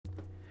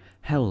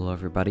Hello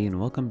everybody and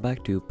welcome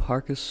back to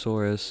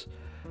Parkasaurus.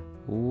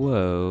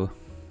 Whoa.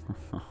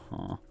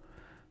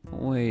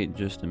 Wait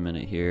just a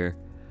minute here.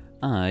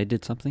 I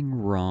did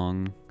something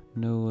wrong.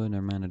 No,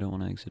 never mind, I don't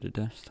want to exit a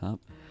desktop.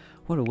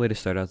 What a way to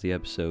start out the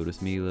episode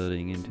with me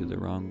loading into the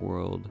wrong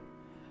world.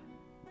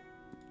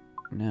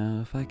 Now,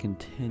 if I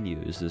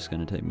continue, is this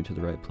going to take me to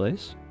the right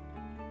place?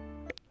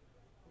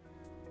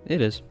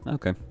 It is.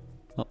 Okay.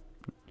 Well,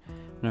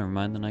 never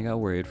mind, then I got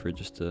worried for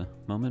just a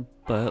moment,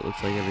 but it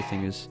looks like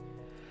everything is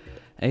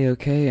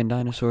A-okay, and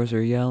dinosaurs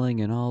are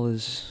yelling, and all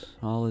is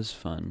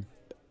fun.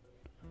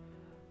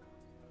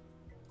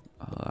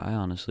 I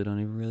honestly don't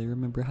even really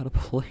remember how to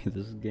play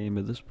this game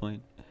at this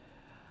point.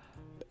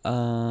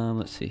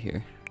 Let's see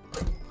here.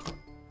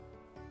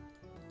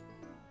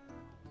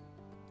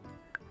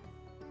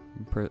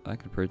 I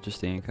could purchase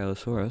the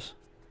Ankylosaurus.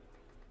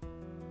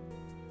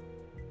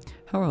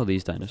 How are all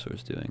these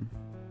dinosaurs doing?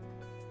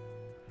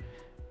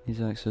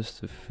 Needs access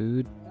to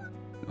food.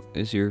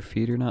 Is your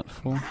feeder not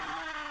full?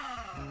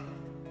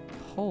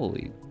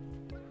 Holy...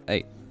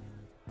 Hey.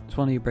 It's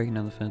one of you breaking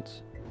down the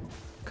fence.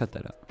 Cut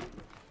that out.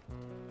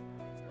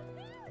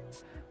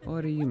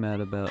 What are you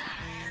mad about?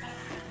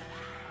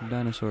 The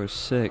dinosaur is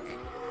sick.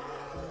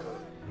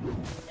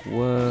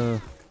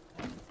 Whoa.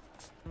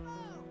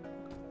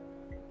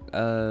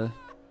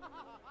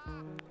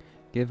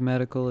 Give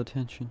medical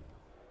attention.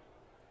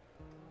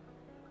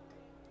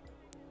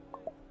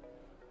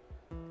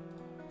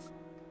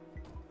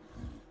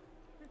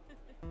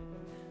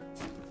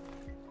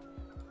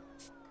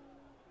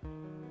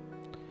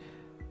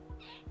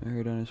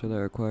 Every dinosaur that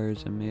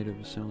requires a mate of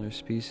a similar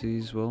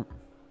species, well,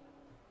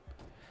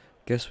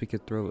 guess we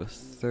could throw a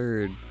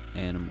third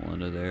animal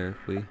into there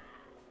if we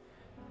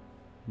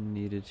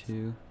needed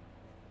to.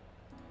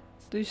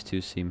 These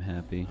two seem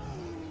happy.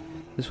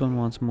 This one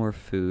wants more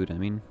food. I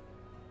mean,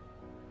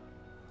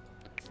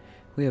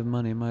 if we have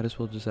money, might as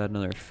well just add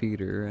another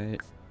feeder,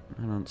 right?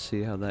 I don't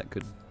see how that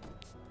could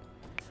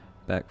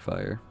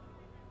backfire.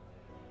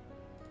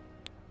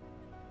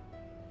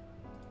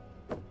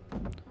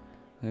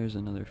 There's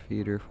another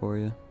feeder for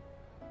you.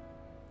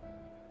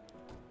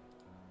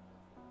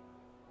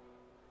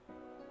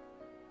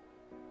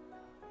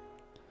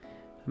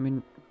 I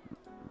mean,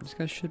 this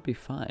guy should be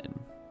fine.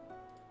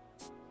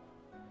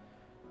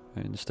 I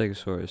mean, the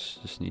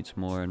Stegosaurus just needs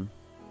more, and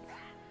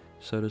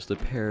so does the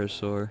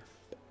Parasaur.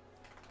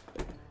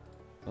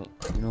 Oh,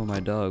 you know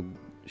my dog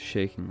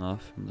shaking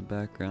off in the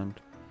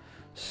background.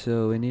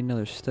 So we need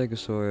another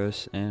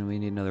Stegosaurus, and we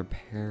need another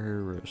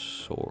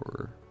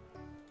Parasaur.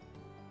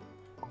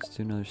 Let's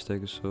do another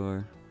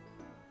Stegosaur.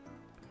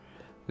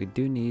 We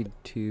do need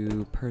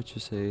to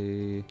purchase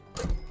a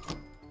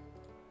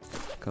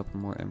couple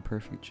more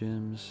imperfect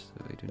gems.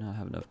 We do not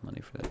have enough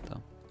money for that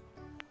though.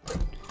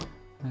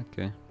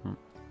 Okay, well,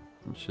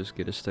 let's just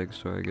get a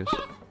Stegosaur, I guess.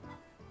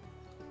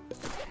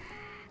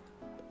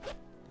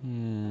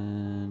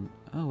 And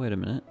oh, wait a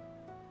minute.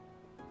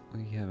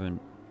 We have an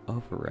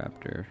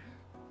Oviraptor.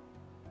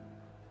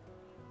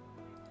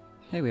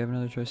 Hey, we have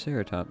another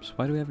Triceratops.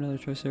 Why do we have another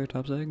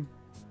Triceratops egg?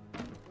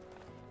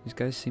 These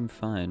guys seem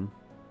fine.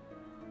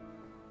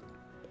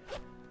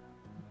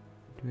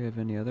 Do we have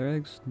any other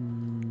eggs?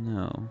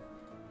 No.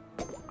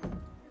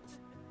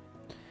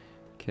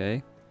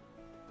 Okay.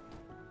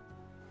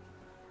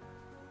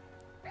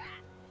 I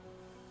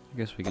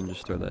guess we can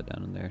just throw that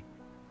down in there.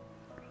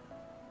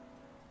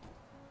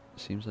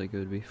 Seems like it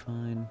would be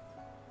fine.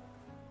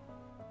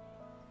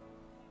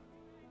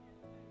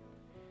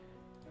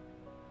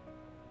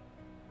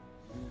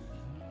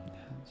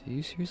 Do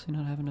you seriously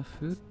not have enough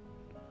food?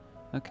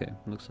 Okay,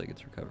 looks like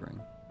it's recovering.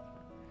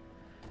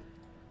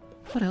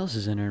 What else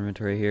is in our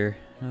inventory here?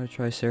 Another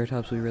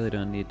Triceratops. We really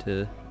don't need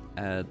to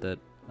add that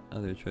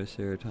other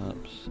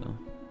Triceratops, so...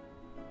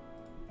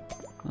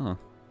 Oh,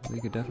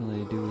 we could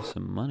definitely do with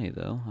some money,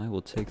 though. I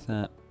will take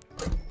that.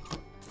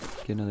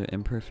 Get another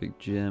imperfect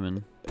gem,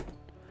 and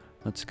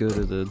let's go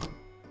to the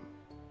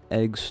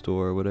egg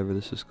store, whatever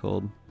this is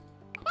called.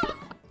 I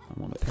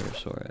want a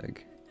Parasaur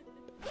egg.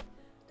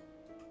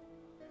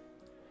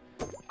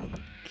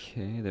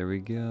 Okay, there we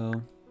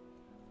go.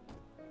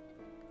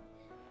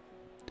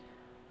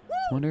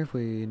 Wonder if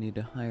we need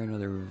to hire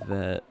another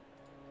vet.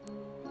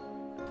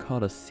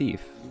 Called a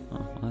thief. Oh,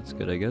 well, that's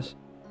good, I guess.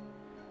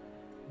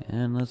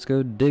 And let's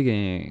go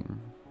digging.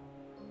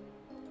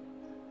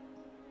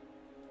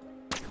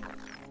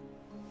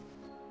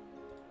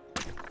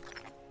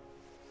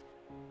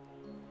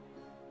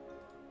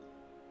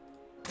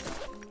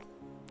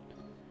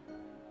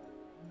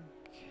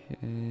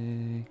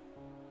 Okay.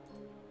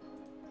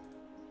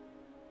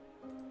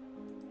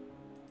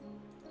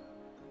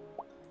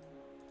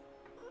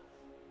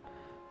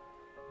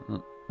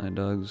 Oh, my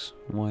dog's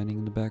whining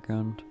in the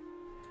background.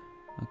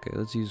 Okay,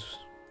 let's use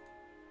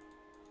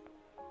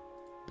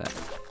that.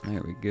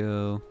 There we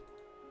go.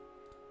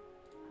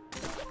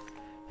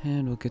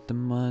 And we'll get the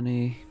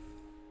money.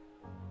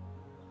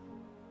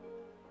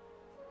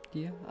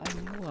 Yeah, I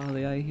know,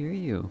 Ollie, I hear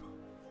you.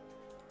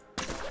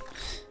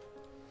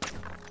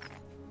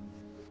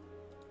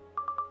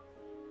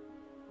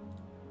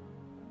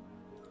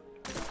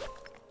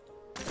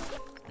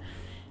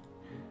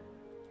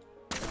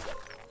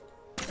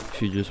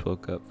 She just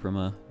woke up from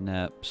a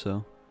nap,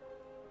 so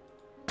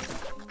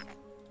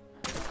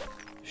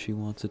she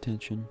wants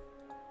attention.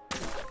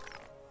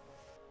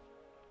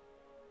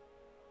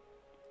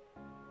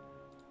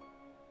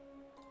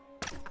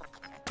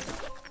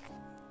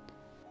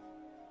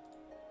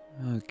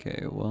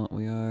 Okay, well,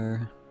 we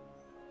are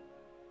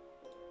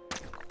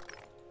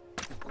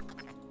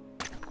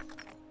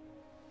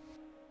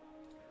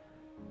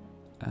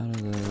out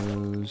of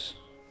those.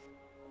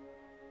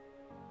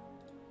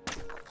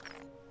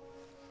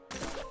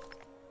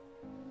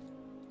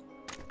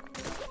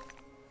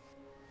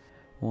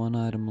 One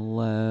item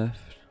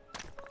left.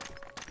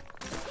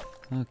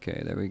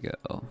 Okay, there we go.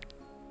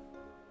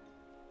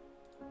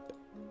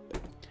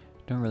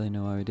 Don't really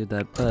know why we did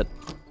that, but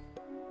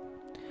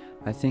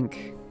I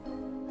think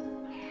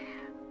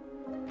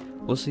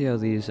we'll see how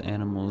these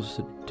animals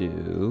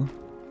do.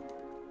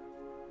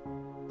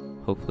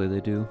 Hopefully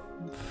they do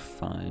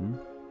fine.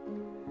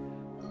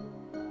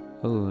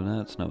 Oh,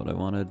 that's not what I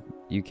wanted.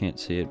 You can't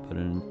see it, but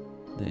in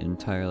the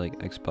entire like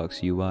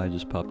Xbox UI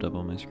just popped up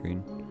on my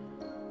screen.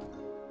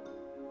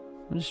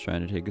 I'm just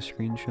trying to take a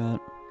screenshot.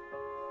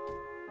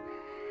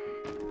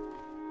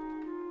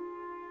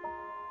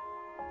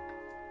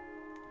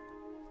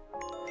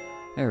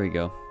 There we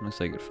go. Looks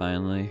like it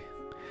finally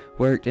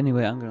worked.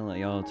 Anyway, I'm gonna let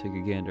y'all take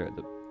a gander at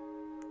the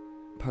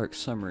park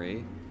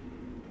summary.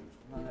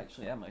 I'm not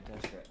actually at my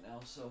desk right now,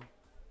 so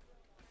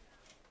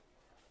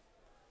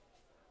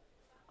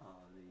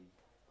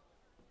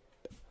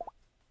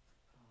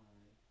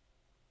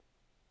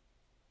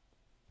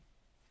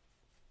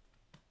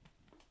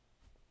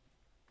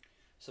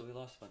so we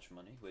lost a bunch of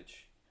money,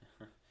 which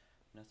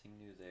nothing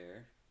new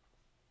there.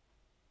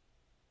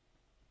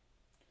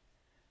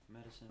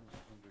 Medicine was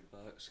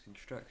 $100.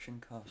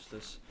 Construction cost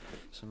us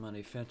some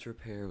money. Fence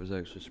repair was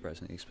actually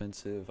surprisingly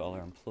expensive. All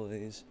our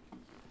employees.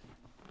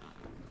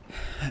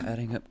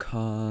 Adding up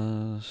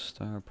cost.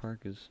 Our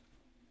park is.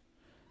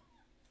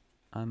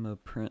 I'm a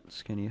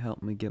prince. Can you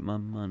help me get my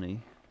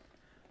money?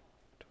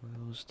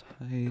 Toils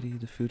tidy.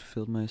 The food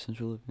filled my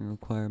essential living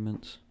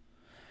requirements.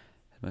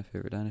 Had my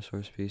favorite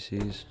dinosaur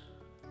species.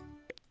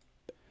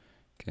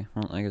 Okay,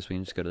 well, I guess we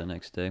can just go to the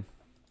next day.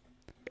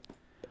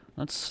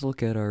 Let's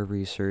look at our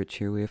research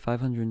here. We have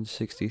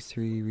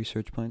 563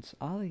 research points.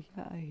 Ollie,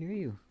 yeah, I hear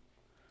you.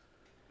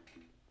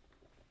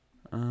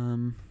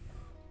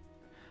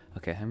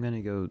 Okay, I'm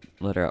gonna go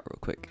let her out real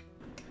quick.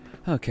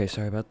 Okay,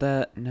 sorry about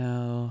that.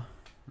 Now,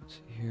 let's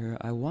see here.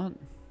 I want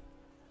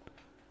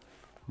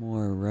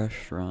more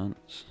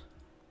restaurants.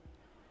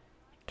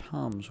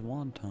 Tom's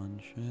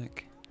Wonton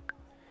Shack.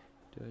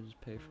 Do I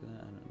just pay for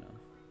that? I don't know.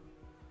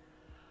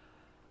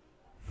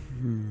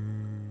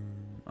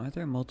 Are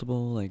there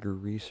multiple like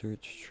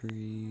research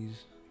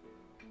trees?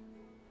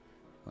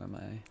 Or am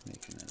I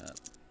making it up?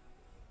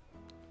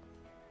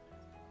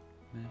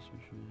 Master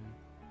tree.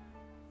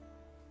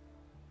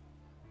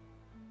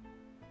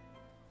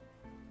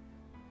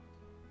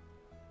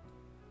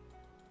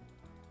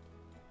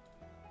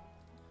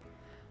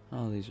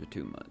 Oh, these are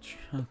too much.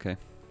 Okay.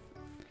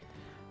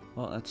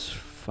 Well, that's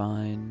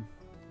fine.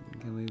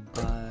 Can we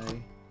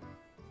buy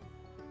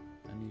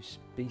a new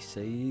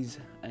species?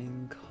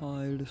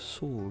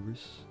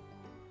 Ankylosaurus.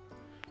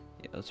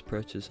 Yeah, let's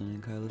purchase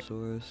an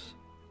Ankylosaurus.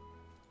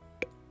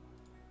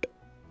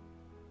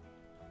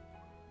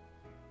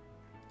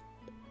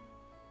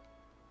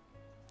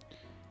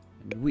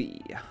 And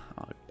we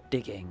are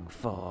digging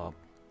for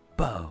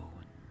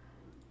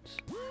bones.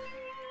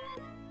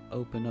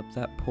 Open up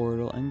that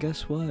portal, and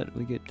guess what?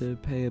 We get to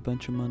pay a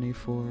bunch of money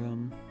for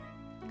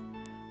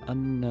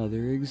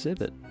another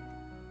exhibit.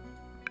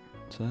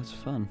 So that's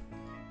fun.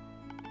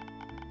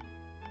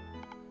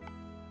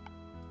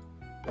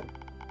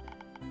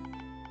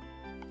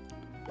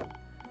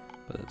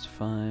 But that's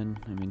fine.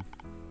 I mean,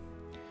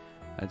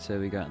 I'd say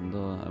we got in the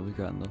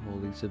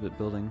whole exhibit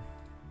building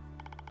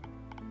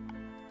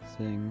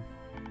thing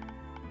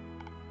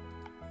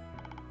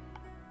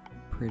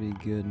pretty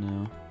good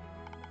now.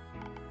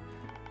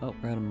 Oh,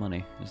 we're out of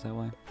money. Is that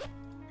why?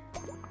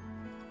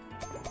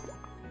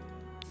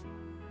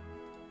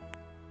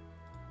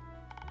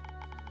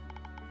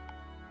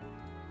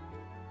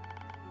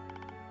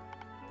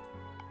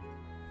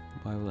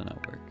 Why will it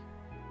not work?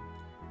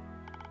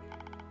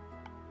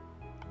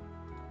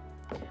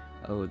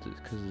 Oh, it's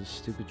because of the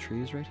stupid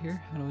trees right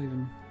here? How do I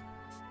even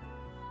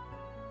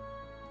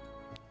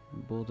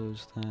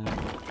bulldoze that?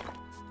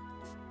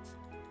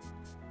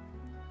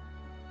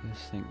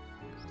 Yes, thank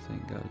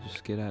God,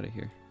 just get out of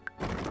here.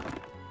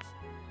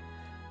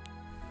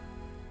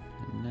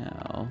 And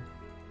now,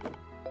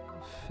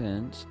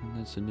 fence,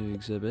 that's a new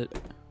exhibit.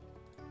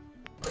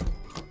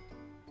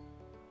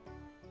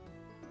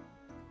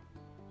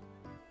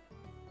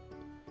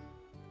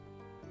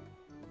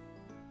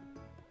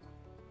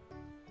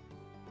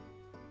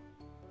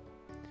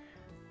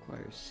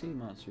 Acquire Sea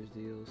Monsters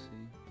DLC.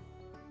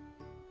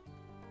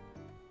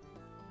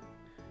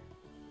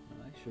 I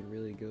should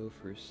really go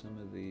for some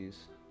of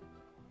these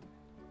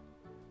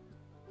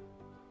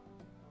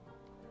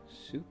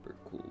super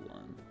cool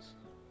ones.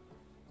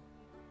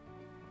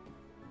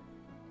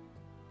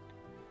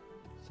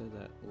 instead of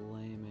that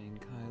lame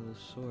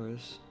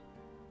Ankylosaurus.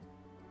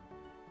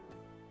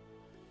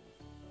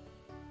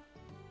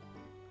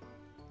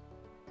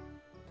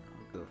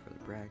 I'll go for the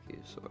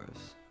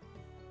Brachiosaurus.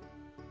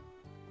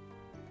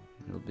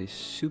 It'll be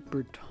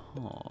super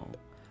tall,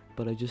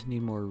 but I just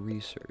need more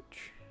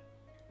research.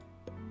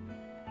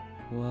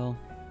 Well,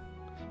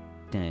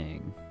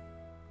 dang.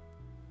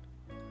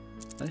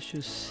 Let's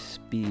just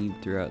speed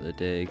throughout the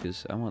day,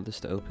 because I want this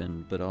to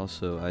open, but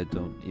also I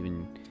don't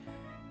even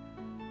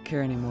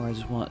care anymore, I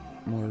just want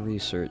more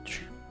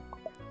research.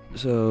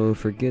 So,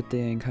 forget the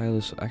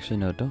Ankylosaurus. Actually,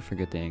 no, don't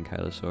forget the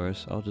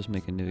Ankylosaurus. I'll just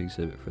make a new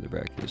exhibit for the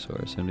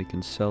Brachiosaurus, and we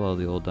can sell all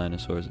the old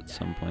dinosaurs at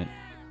some point.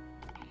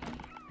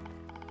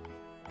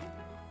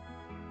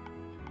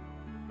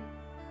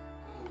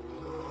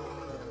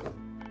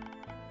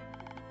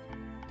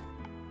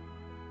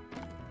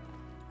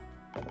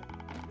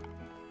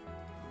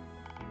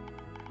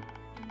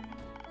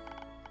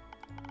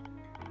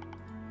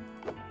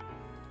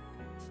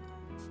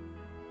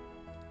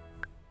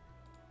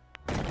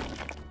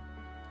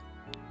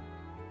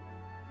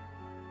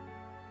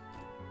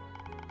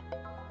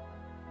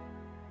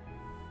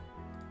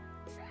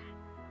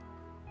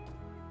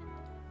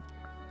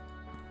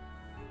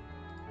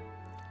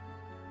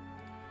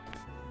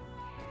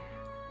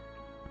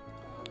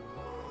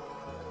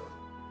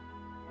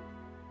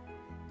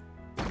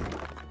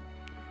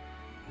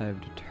 I've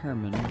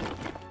determined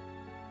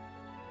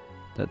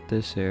that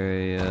this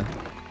area,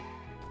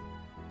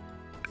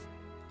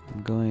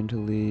 I'm going to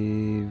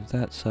leave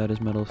that side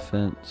as metal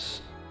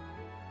fence.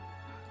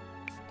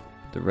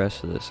 The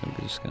rest of this I'm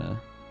just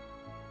gonna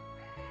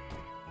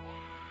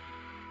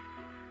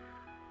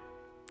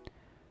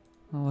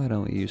why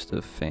don't we use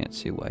the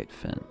fancy white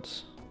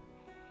fence?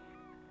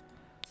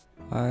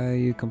 Why are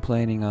you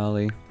complaining,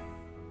 Ollie?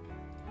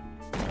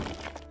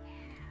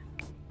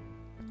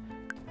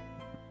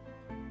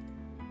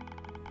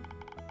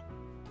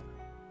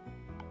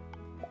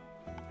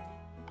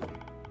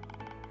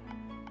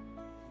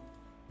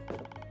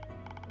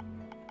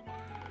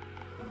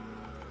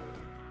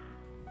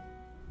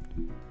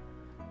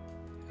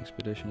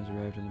 Expedition has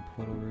arrived in the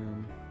portal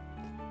room.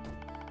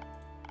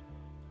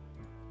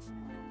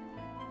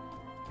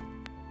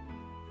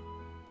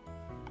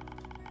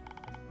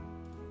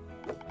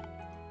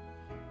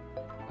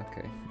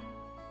 Okay,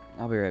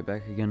 I'll be right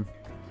back again.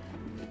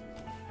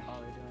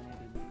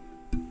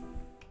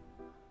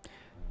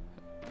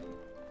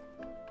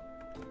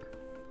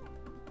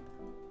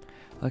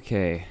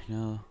 Okay,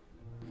 now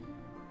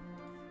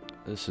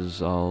this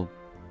is all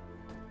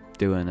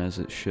doing as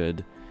it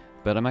should.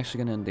 But I'm actually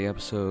going to end the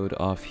episode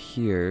off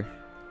here,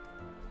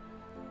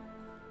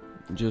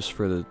 just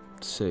for the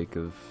sake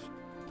of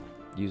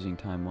using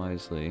time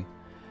wisely.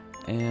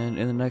 And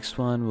in the next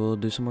one, we'll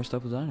do some more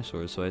stuff with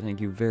dinosaurs. So I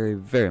thank you very,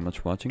 very much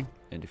for watching.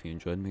 And if you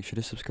enjoyed, make sure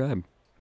to subscribe.